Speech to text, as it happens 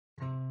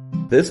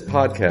This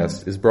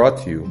podcast is brought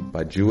to you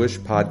by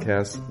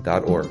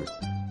JewishPodcasts.org.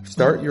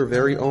 Start your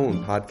very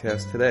own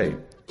podcast today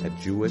at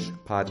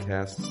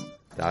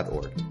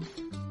JewishPodcasts.org.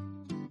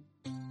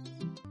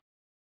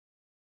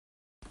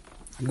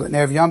 Good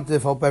Erev Yom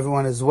Tov. Hope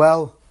everyone is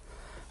well.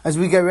 As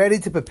we get ready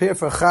to prepare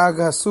for Chag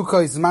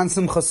Succos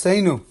Message,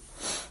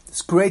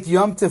 this great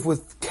Yom Tov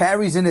with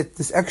carries in it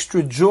this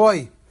extra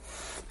joy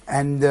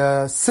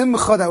and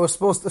simcha that we're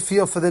supposed to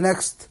feel for the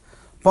next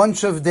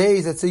bunch of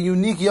days. It's a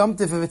unique Yom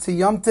Tov. If it's a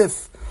Yom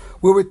Tov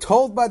where we're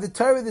told by the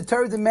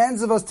Torah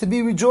demands of us to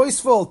be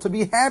rejoiceful, to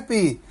be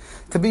happy,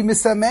 to be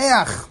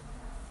misameach.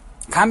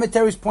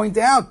 Commentaries point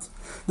out,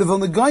 the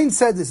Vilna Gaon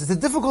said this, it's a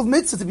difficult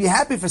mitzvah to be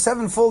happy for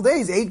 7 full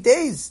days, 8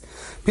 days.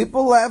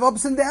 People have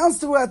ups and downs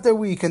throughout their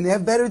week, and they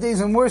have better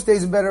days and worse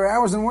days, and better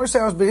hours and worse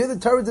hours, but here the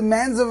Torah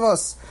demands of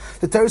us.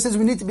 The Torah says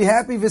we need to be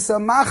happy,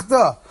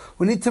 v'samachta.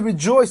 We need to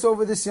rejoice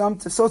over this Yom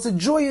Tov. So it's a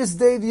joyous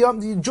day,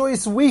 the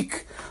joyous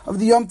week of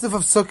the Yom Tov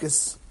of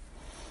Sukkot.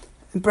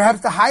 And perhaps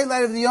the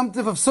highlight of the Yom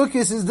Tov of Sukkot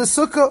is the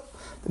Sukkah.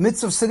 The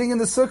mitzvah of sitting in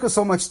the Sukkah,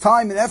 so much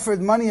time and effort,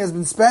 money has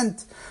been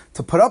spent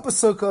to put up a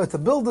Sukkah, to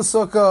build a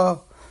Sukkah,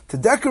 to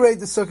decorate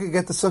the Sukkah,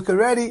 get the Sukkah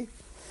ready.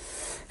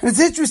 And it's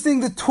interesting,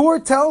 the Torah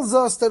tells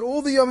us that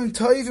all the Yom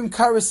Tovim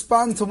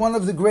correspond to one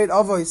of the great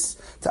Avos,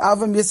 to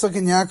Avram, Yitzchak,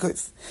 and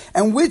Yaakov.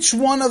 And which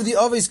one of the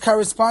Avos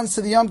corresponds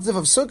to the Yom Tov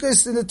of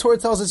Sukkot? And the Torah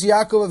tells us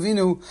Yaakov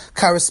Avinu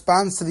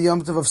corresponds to the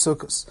Yom Tov of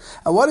Sukkot.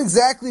 And what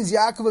exactly is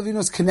Yaakov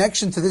Avinu's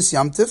connection to this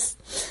Yom Tov?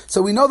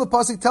 So we know the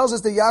Pasuk tells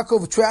us that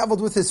Yaakov traveled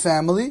with his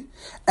family,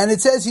 and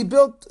it says he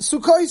built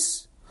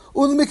Sukkos.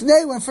 When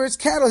first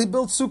cattle, he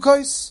built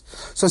Sukkos.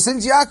 So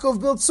since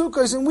Yaakov built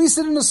Sukkos, and we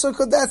sit in a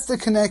Sukkah, that's the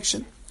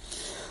connection.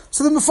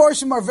 So the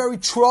Mefarshim are very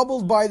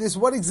troubled by this.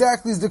 What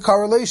exactly is the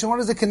correlation? What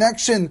is the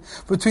connection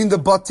between the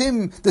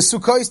Batim, the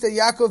Sukkos that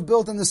Yaakov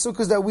built, and the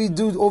Sukkahs that we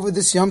do over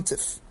this Yom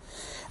Tov?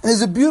 And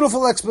there's a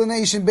beautiful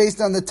explanation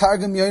based on the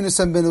Targum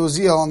Yonasan ben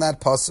Uziel on that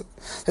pasuk.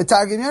 The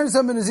Targum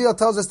Yonasan ben Uziel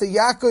tells us that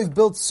Yaakov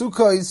built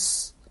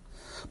Sukkos,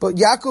 but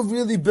Yaakov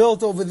really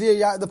built over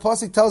there, the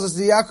pasuk tells us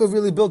that Yaakov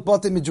really built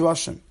Batim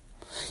Midrashim.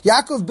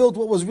 Yaakov built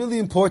what was really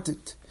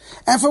important.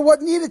 And for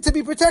what needed to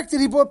be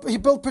protected, he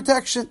built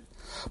protection.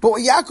 But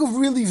what Yaakov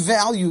really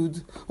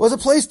valued was a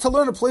place to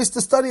learn, a place to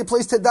study, a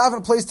place to daven,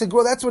 a place to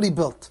grow. That's what he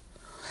built.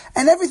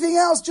 And everything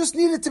else just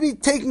needed to be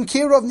taken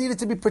care of, needed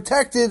to be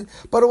protected,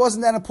 but it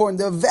wasn't that important.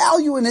 The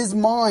value in his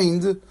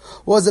mind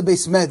was a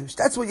beis medrash.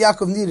 That's what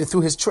Yaakov needed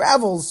through his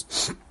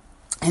travels.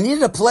 He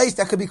needed a place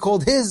that could be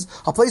called his,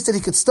 a place that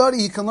he could study,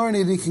 he can learn,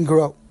 and he can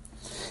grow.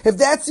 If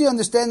that's the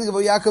understanding of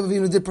what Yaakov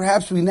Avinu did,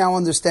 perhaps we now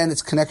understand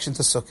its connection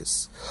to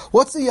Sukkot.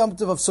 What's the Yom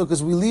Tov of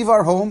Sukkot? We leave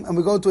our home and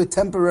we go to a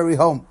temporary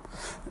home.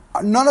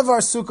 None of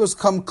our sukkahs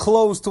come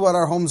close to what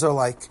our homes are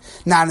like.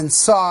 Not in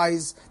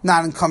size,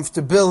 not in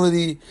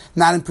comfortability,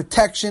 not in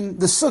protection.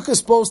 The sukkah is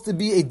supposed to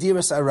be a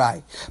diras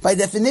arai. By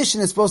definition,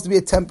 it's supposed to be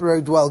a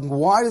temporary dwelling.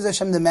 Why does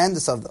Hashem demand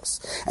this of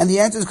us? And the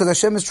answer is because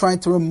Hashem is trying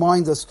to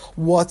remind us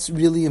what's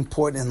really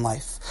important in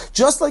life.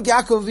 Just like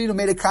Yaakov Avinu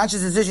made a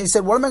conscious decision, he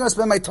said, what am I going to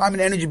spend my time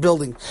and energy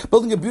building?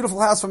 Building a beautiful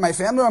house for my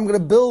family, or I'm going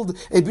to build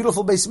a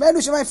beautiful beis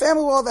medrash, and my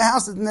family will have a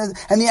house, and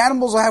the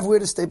animals will have where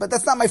to stay. But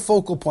that's not my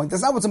focal point.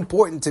 That's not what's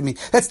important to me.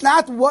 That's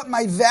not what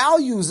my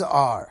values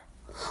are.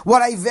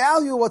 What I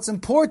value, what's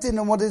important,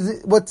 and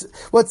what's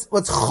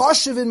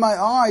choshev in my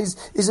eyes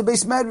is a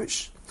beis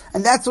medrash.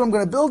 And that's what I'm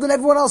going to build, and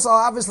everyone else,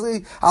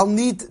 I'll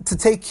need to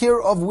take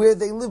care of where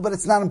they live, but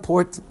it's not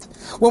important.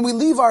 When we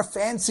leave our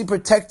fancy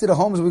protected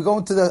homes, we go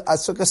into the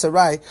Sukkah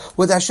Sarai,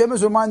 what Hashem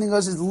is reminding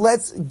us is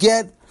let's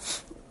get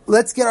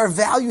our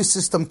value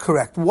system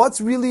correct. What's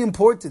really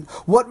important?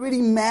 What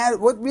really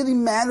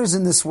matters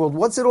in this world?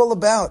 What's it all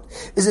about?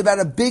 Is it about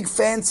a big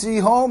fancy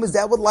home? Is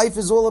that what life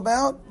is all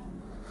about?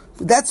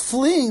 That's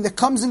fleeting, that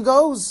comes and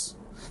goes.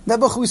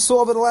 Nebuch, we saw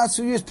over the last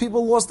few years,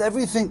 people lost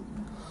everything.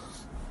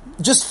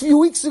 Just a few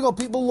weeks ago,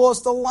 people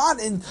lost a lot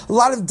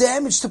of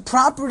damage to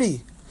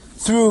property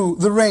through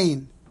the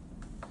rain.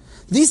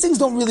 These things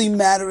don't really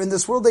matter in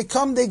this world. They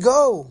come, they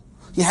go.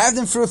 You have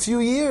them for a few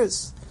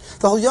years.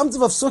 The whole Yom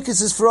Tov of Sukkot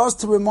is for us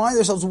to remind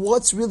ourselves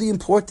what's really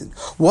important,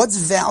 what's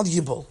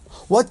valuable,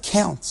 what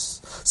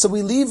counts. So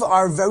we leave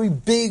our very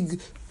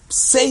big,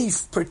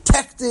 safe,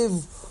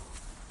 protective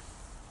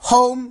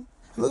home,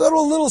 and we go to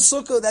a little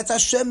sukkah, that's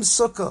Hashem's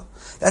sukkah,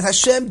 that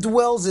Hashem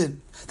dwells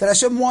in, that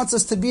Hashem wants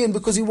us to be in,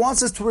 because He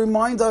wants us to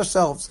remind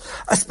ourselves,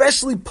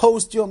 especially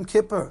post Yom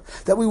Kippur,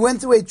 that we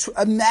went through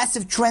a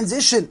massive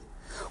transition.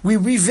 We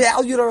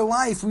revalued our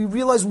life. We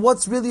realized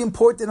what's really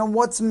important and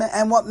what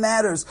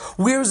matters.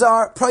 Where's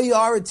our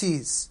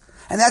priorities?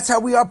 And that's how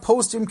we are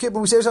post Yom Kippur.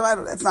 We say,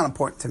 that's not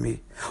important to me.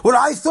 What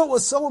I thought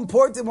was so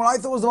important, what I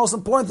thought was the most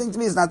important thing to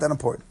me is not that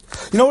important.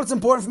 You know what's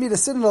important for me? To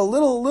sit in a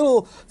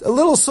little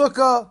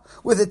sukkah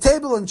with a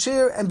table and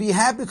chair and be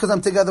happy because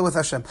I'm together with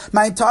Hashem.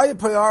 My entire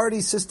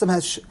priority system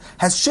has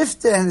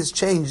shifted and has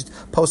changed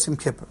post Yom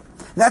Kippur.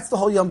 That's the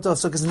whole Yom Tov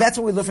Sukkot. That's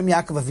what we learn from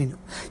Yaakov Avinu.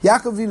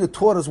 Yaakov Avinu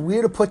taught us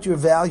where to put your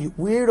value,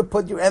 where to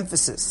put your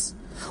emphasis.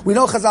 We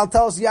know Chazal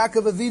tells us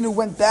Yaakov Avinu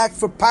went back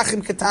for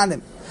pachim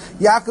ketanim.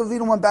 Yaakov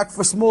Avinu went back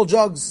for small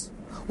jugs.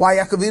 Why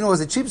Yaakov Avinu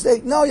was a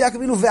cheapskate? No, Yaakov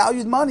Avinu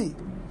valued money.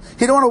 He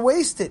didn't want to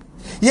waste it.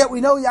 Yet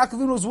we know Yaakov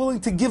Avinu was willing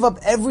to give up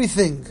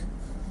everything,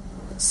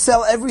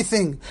 sell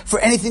everything for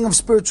anything of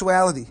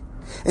spirituality.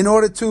 In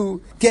order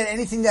to get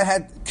anything that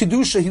had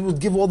Kedusha, he would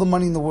give all the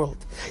money in the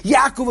world.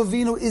 Yaakov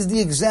Avinu is the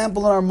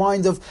example in our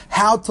mind of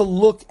how to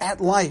look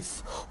at life,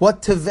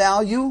 what to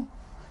value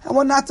and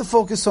what not to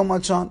focus so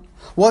much on.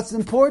 What's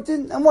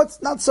important and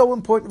what's not so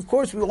important. Of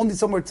course, we all need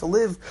somewhere to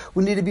live.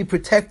 We need to be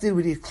protected.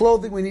 We need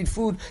clothing. We need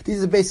food.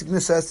 These are basic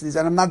necessities,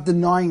 and I'm not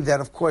denying that.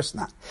 Of course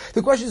not.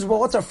 The question is, well,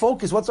 what's our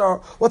focus? What's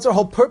our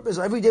whole purpose?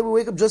 Every day we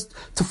wake up just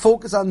to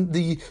focus on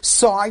the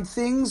side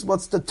things.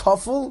 What's the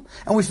tuffle?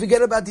 And we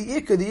forget about the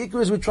ikr. The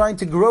ikr is we're trying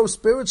to grow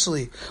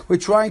spiritually. We're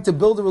trying to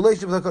build a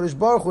relationship with HaKadosh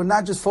Baruch Hu. We're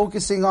not just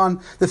focusing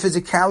on the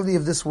physicality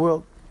of this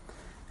world.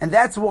 And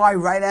that's why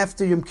right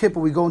after Yom Kippur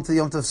we go into the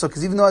Yom Tov of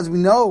Sukkot. Even though, as we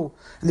know,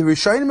 and the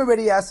Rishonim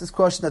already asked this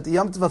question, that the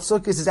Yom Tov of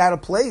Sukkot is out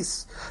of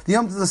place. The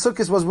Yom Tov of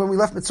Sukkot was when we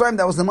left Mitzrayim.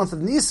 That was the month of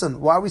Nisan.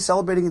 Why are we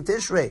celebrating in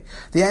Tishrei?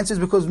 The answer is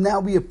because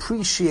now we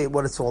appreciate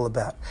what it's all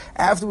about.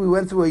 After we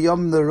went through a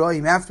Yom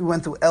Neroim, after we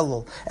went through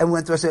Elul, and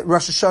went through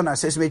Rosh Hashanah,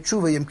 Sesmei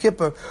Tshuva, Yom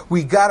Kippur,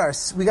 we got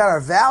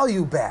our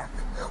value back.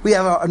 We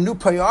have a new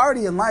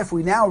priority in life.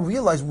 We now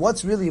realize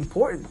what's really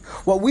important.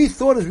 What we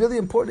thought is really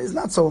important is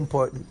not so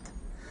important.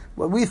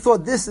 What we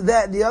thought this,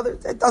 that, and the other,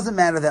 it doesn't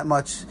matter that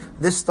much.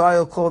 This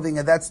style clothing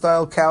and that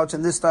style couch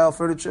and this style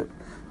furniture.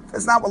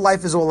 That's not what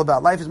life is all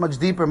about. Life is much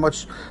deeper,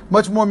 much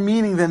more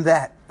meaning than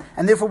that.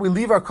 And therefore we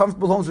leave our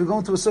comfortable homes, we go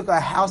into a sukkah, a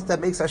house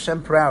that makes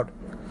Hashem proud.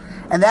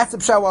 And that's the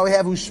pshat why we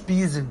have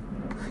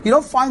Ushpizin. You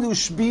don't find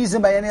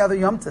Ushpizin by any other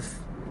Yom Tov.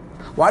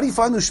 Why do you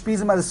find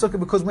Ushpizin by the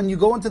sukkah? Because when you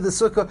go into the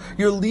sukkah,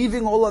 you're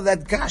leaving all of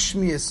that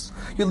gashmias.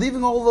 You're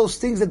leaving all of those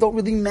things that don't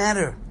really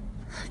matter.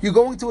 You're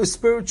going to a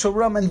spiritual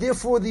realm, and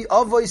therefore the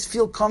avos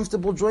feel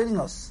comfortable joining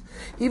us.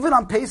 Even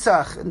on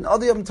Pesach and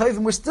other Yom Tovim,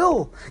 we're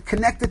still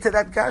connected to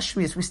that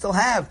Gashmias. We still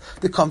have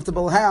the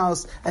comfortable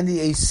house and the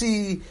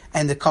AC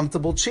and the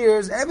comfortable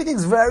chairs.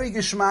 Everything's very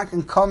geshmak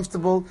and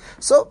comfortable.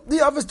 So the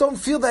avos don't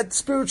feel that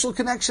spiritual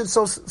connection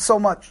so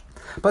much.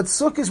 But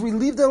Sukkot, we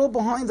leave that all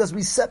behind us.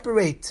 We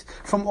separate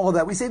from all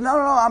that. We say, no,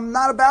 I'm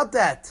not about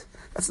that.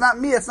 That's not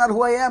me. That's not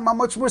who I am. I'm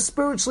much more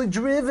spiritually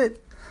driven.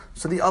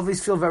 So the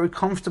avos feel very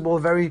comfortable,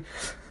 very,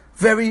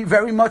 very,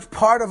 very much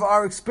part of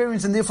our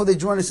experience, and therefore they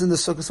join us in the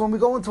sukkah. So when we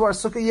go into our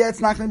sukkah,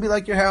 it's not going to be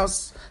like your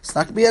house. It's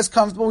not going to be as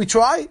comfortable. We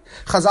try.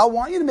 Chazal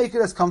want you to make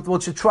it as comfortable.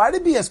 It should try to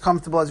be as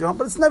comfortable as your home,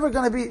 but it's never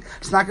going to be.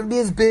 It's not going to be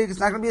as big.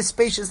 It's not going to be as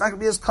spacious. It's not going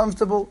to be as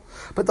comfortable.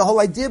 But the whole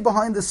idea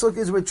behind the sukkah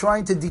is we're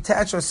trying to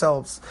detach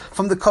ourselves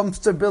from the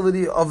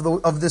comfortability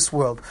of this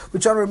world.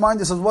 We're trying to remind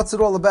ourselves what's it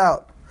all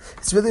about.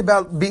 It's really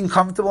about being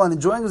comfortable and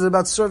enjoying. It's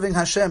about serving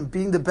Hashem,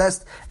 being the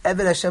best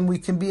Eved Hashem we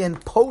can be.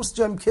 And post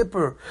Yom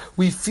Kippur,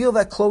 we feel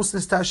that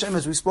closeness to Hashem,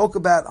 as we spoke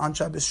about on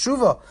Shabbos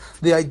Shuvah.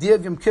 The idea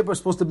of Yom Kippur is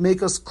supposed to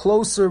make us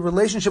closer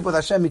relationship with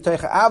Hashem,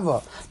 Mitoich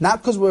Ava.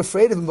 Not because we're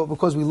afraid of Him, but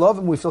because we love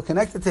Him, we feel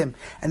connected to Him.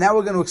 And now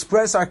we're going to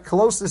express our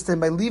closeness to Him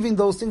by leaving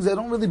those things that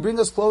don't really bring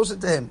us closer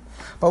to Him.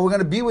 But we're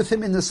going to be with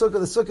Him in the Sukkah. The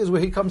Sukkah is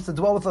where He comes to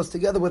dwell with us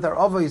together with our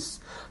avos,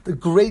 the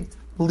great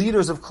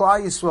leaders of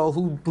Klal Yisrael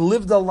who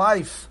lived a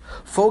life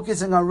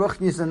focusing on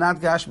Ruchnis and not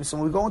Gashmis. So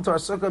when we go into our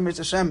Sukkah,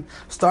 Mitzvah Hashem,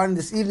 starting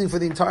this evening for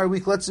the entire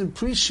week, let's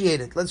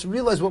appreciate it. Let's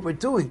realize what we're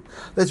doing.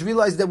 Let's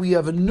realize that we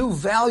have a new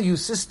value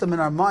system in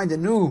our mind, a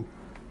new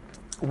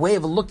way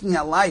of looking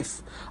at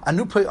life, a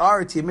new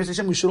priority. And Mitzvah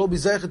Hashem, we should all be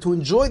zeicher to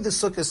enjoy the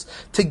Sukkahs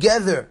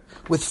together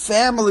with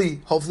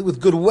family, hopefully with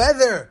good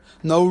weather.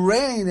 No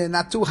rain, and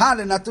not too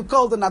hot, and not too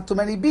cold, and not too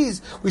many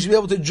bees. We should be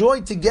able to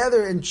join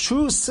together and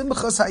true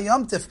Simchas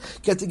HaYom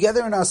Tov, get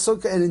together in our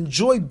sukkah and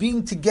enjoy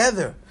being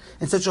together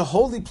in such a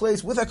holy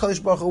place with our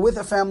HaKadosh Baruch Hu, with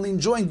our family,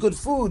 enjoying good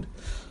food,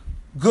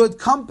 good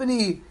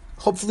company,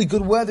 hopefully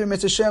good weather.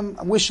 Mitzvah Hashem,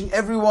 I'm wishing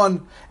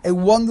everyone a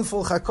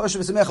wonderful Chakosh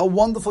V'Samech, a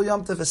wonderful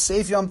Yom Tov, a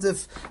safe Yom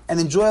Tov, an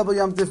enjoyable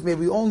Yom Tov. May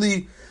we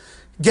only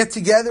get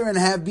together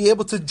and be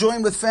able to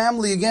join with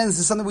family. Again, this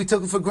is something we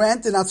took for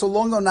granted not so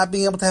long ago, not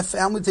being able to have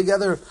family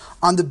together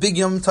on the big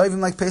Yom Tovim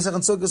like Pesach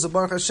and Sukkot. So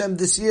Baruch Hashem,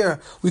 this year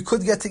we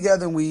could get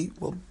together and we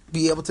will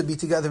be able to be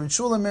together in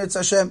Shul and Mitzvah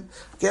Hashem.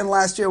 Again,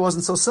 last year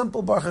wasn't so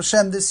simple. Baruch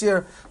Hashem, this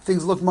year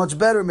things look much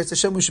better. Mitzvah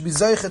Hashem, we should be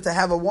zeicher to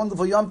have a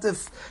wonderful Yom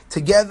Tov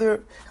together,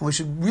 and we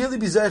should really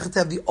be zeicher to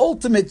have the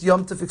ultimate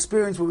Yom Tov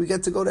experience where we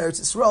get to go to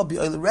Eretz Yisrael, be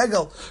Oil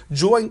Regel,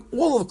 join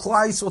all of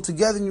Klal Yisrael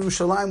together in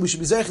Yerushalayim. We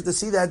should be zeicher to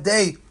see that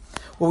day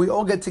where we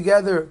all get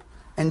together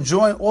and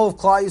join all of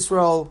Klal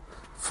Yisrael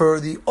for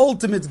the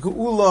ultimate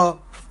Geula,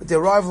 with the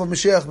arrival of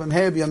Mashiach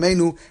B'mher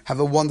B'yameinu. Have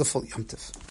a wonderful Yom Tov.